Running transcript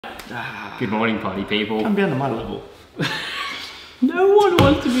Good morning, party people. Come down to my level. No one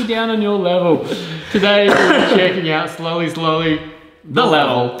wants to be down on your level. Today we're checking out slowly the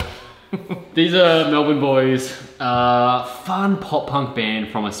level. These are Melbourne boys, fun pop punk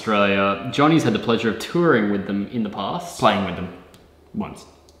band from Australia. Johnny's had the pleasure of touring with them in the past. Playing with them once.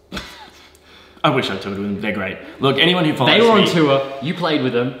 I wish I toured with them. They're great. Look, anyone who follows me... They were on tour. You played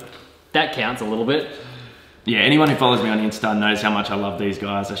with them. That counts a little bit. Yeah, anyone who follows me on Insta knows how much I love these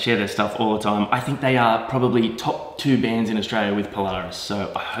guys. I share their stuff all the time. I think they are probably top 2 bands in Australia with Polaris,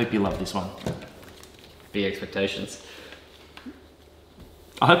 so I hope you love this one. Big expectations.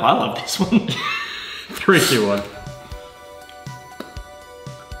 I hope I love this one. 3, 2, 1.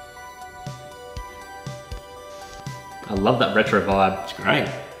 I love that retro vibe. It's great.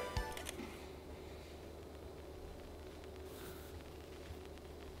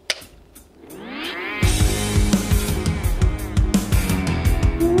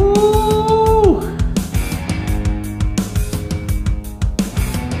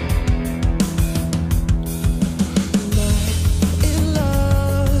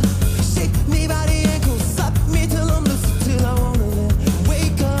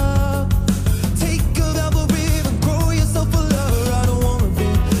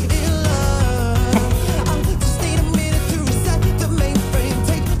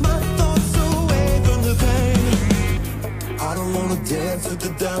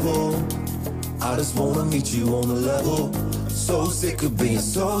 I just wanna meet you on the level. So sick of being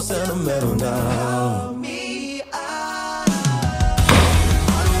so sentimental now. I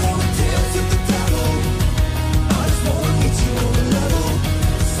don't wanna dance with the devil. I just wanna meet you on the level.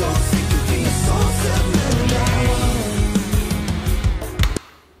 So sick of being so sentimental now.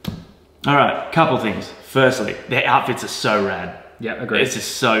 Alright, couple things. Firstly, their outfits are so rad. Yeah, agreed. It's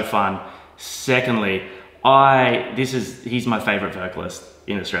just so fun. Secondly, he's my favorite vocalist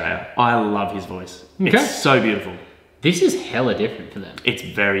in Australia. I love his voice. Okay. It's so beautiful. This is hella different for them. It's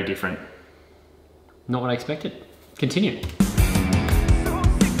very different. Not what I expected. Continue.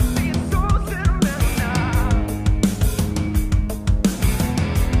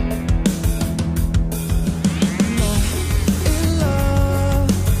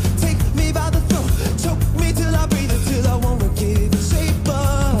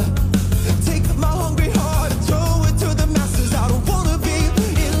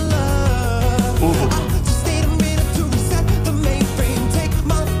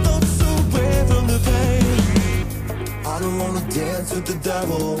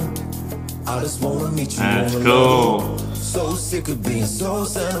 I just wanna meet you. That's cool. So sick of being so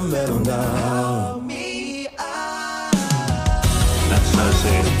sentimental now. That's so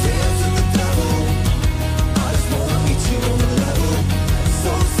sick.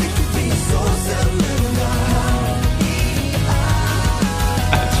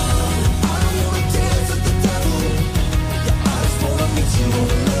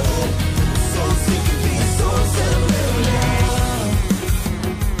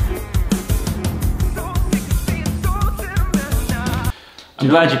 I'm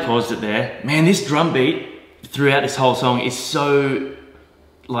glad you paused it there. Man, this drum beat throughout this whole song is so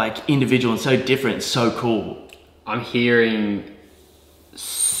like individual and so different, so cool. I'm hearing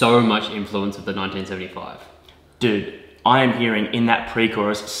so much influence of the 1975. Dude, I am hearing in that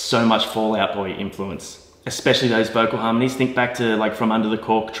pre-chorus so much Fall Out Boy influence, especially those vocal harmonies. Think back to like From Under the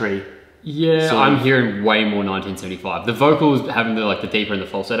Cork Tree. Yeah, so I'm hearing way more 1975. The vocals having the deeper and the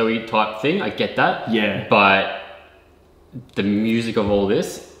falsetto-y type thing, I get that. Yeah. But the music of all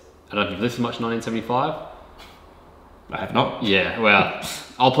this, I don't know if you've listened to much 1975. I have not. Yeah, well,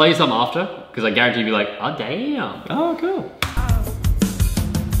 I'll play you some after, because I guarantee you'll be like, oh damn. Oh, cool.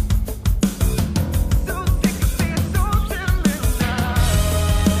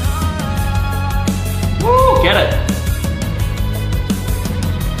 Woo, get it.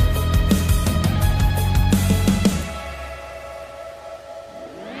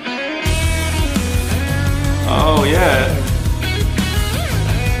 Oh yeah.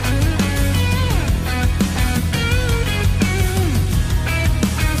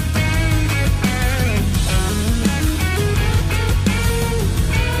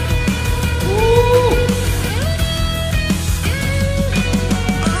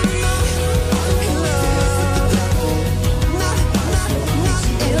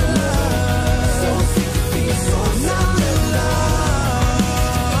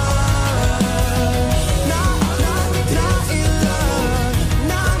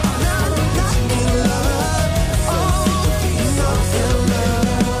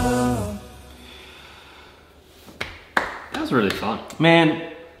 Really fun.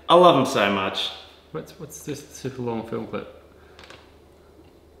 Man, I love him so much. What's this super long film clip?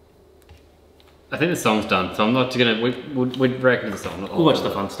 I think the song's done, so I'm not gonna. We'd react to the song. We'll watch the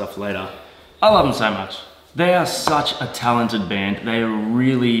fun stuff later. I love them so much. They are such a talented band. They are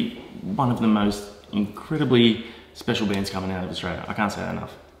really one of the most incredibly special bands coming out of Australia. I can't say that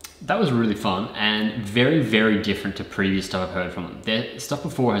enough. That was really fun and very, very different to previous stuff I've heard from them. Their stuff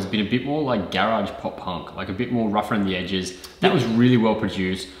before has been a bit more like garage pop punk, like a bit more rougher in the edges. That was really well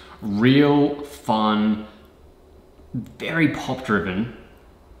produced, real fun, very pop driven.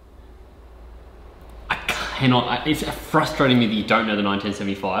 It's frustrating me that you don't know the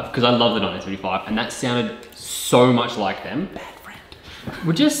 1975, because I love the 1975, and that sounded so much like them. Bad friend.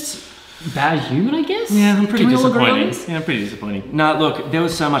 We're just bad human, I guess? Yeah, I'm pretty Can we all agree on disappointed. this? Yeah, I'm pretty disappointed. No, look, there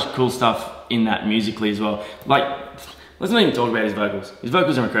was so much cool stuff in that musically as well. Like, let's not even talk about his vocals. His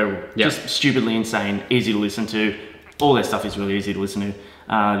vocals are incredible. Yeah. Just stupidly insane, easy to listen to. All their stuff is really easy to listen to.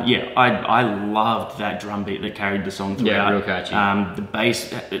 Yeah, I loved that drum beat that carried the song throughout. Yeah, real catchy. The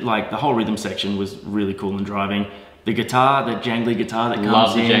bass, like the whole rhythm section was really cool and driving. The guitar, the jangly guitar that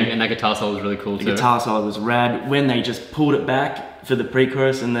comes in. And that guitar solo was really cool too. The guitar solo was rad. When they just pulled it back for the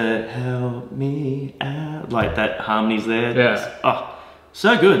pre-chorus and the help me out, like that harmony's there. Yeah. Oh,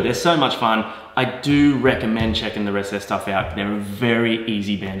 so good. They're so much fun. I do recommend checking the rest of their stuff out. They're a very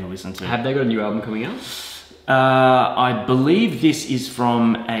easy band to listen to. Have they got a new album coming out? I believe this is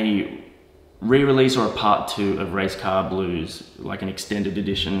from a re-release or a part 2 of Race Car Blues, like an extended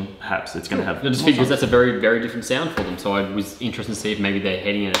edition, perhaps, that's going to have... Just because that's a very, very different sound for them, so I was interested to see if maybe they're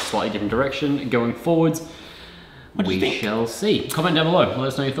heading in a slightly different direction going forwards. We shall see. Comment down below, let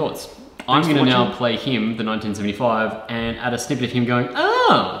us know your thoughts. I'm going to now play him, the 1975, and add a snippet of him going,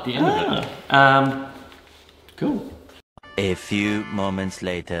 ah, at the end of it. Cool. A few moments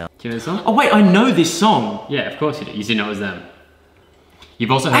later. Do you know the song? Oh wait, I know this song. Yeah, of course you do. You didn't know it was them.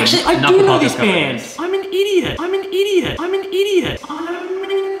 You've also heard Actually, I Knuckle do know Puckers this cover band. this. I'm an idiot. I'm an idiot. I'm an idiot. I'm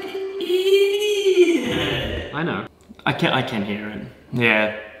an idiot. I know. I can hear it.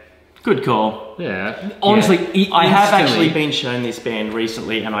 Yeah. Good call. Yeah. Honestly, I have actually been shown this band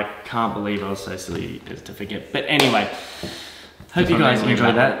recently, and I can't believe I was so silly as to forget. But anyway, hope you guys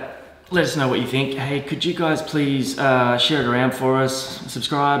enjoyed that. Let us know what you think. Hey, could you guys please share it around for us?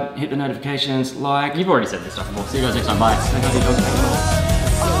 Subscribe, hit the notifications, like. You've already said this stuff before. See you guys next time. Bye.